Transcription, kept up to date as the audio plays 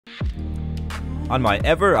On my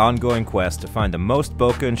ever-ongoing quest to find the most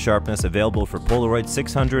bokeh and sharpness available for Polaroid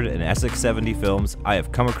 600 and SX70 films, I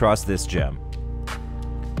have come across this gem.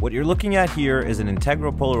 What you're looking at here is an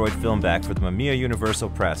integral Polaroid film back for the Mamiya Universal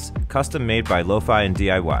Press, custom made by Lofi and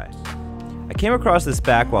DIY. I came across this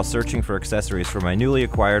back while searching for accessories for my newly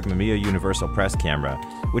acquired Mamiya Universal Press camera,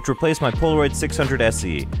 which replaced my Polaroid 600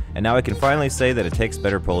 SE, and now I can finally say that it takes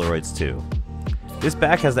better Polaroids too. This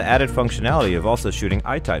back has the added functionality of also shooting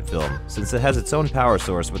I-type film, since it has its own power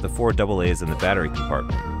source with the 4 AA's in the battery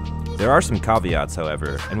compartment. There are some caveats,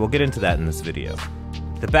 however, and we'll get into that in this video.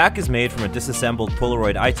 The back is made from a disassembled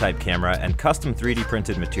Polaroid I-type camera and custom 3D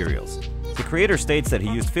printed materials. The creator states that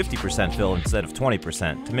he used 50% fill instead of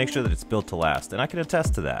 20% to make sure that it's built to last, and I can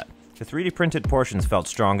attest to that. The 3D printed portions felt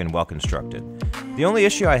strong and well constructed. The only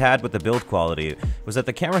issue I had with the build quality was that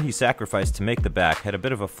the camera he sacrificed to make the back had a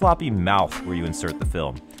bit of a floppy mouth where you insert the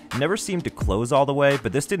film. It never seemed to close all the way,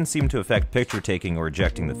 but this didn't seem to affect picture taking or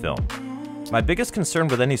ejecting the film. My biggest concern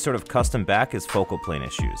with any sort of custom back is focal plane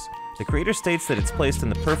issues. The creator states that it's placed in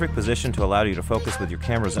the perfect position to allow you to focus with your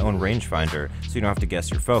camera's own rangefinder, so you don't have to guess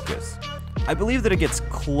your focus. I believe that it gets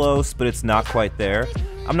close, but it's not quite there.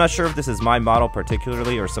 I'm not sure if this is my model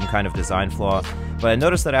particularly or some kind of design flaw, but I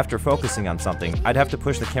noticed that after focusing on something, I'd have to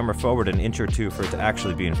push the camera forward an inch or two for it to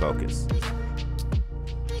actually be in focus.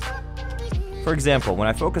 For example, when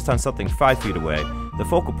I focused on something 5 feet away, the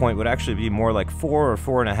focal point would actually be more like 4 or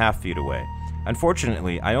 4.5 feet away.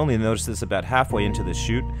 Unfortunately, I only noticed this about halfway into the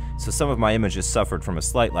shoot, so some of my images suffered from a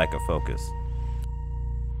slight lack of focus.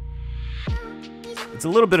 It's a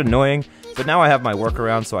little bit annoying, but now I have my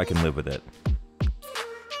workaround so I can live with it.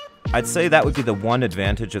 I'd say that would be the one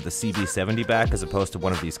advantage of the CB70 back as opposed to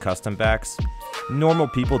one of these custom backs. Normal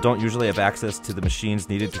people don't usually have access to the machines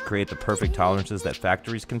needed to create the perfect tolerances that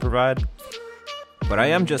factories can provide. But I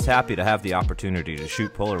am just happy to have the opportunity to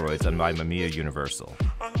shoot Polaroids on my Mamiya Universal.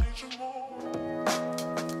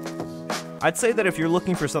 I'd say that if you're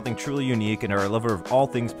looking for something truly unique and are a lover of all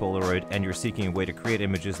things Polaroid and you're seeking a way to create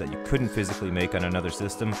images that you couldn't physically make on another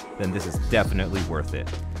system, then this is definitely worth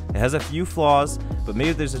it. It has a few flaws, but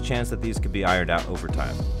maybe there's a chance that these could be ironed out over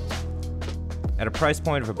time. At a price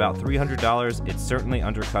point of about $300, it certainly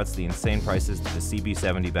undercuts the insane prices that the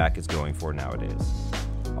CB70 back is going for nowadays.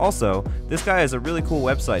 Also, this guy has a really cool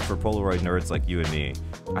website for Polaroid nerds like you and me.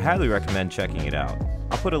 I highly recommend checking it out.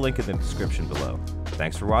 I'll put a link in the description below.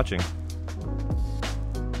 Thanks for watching.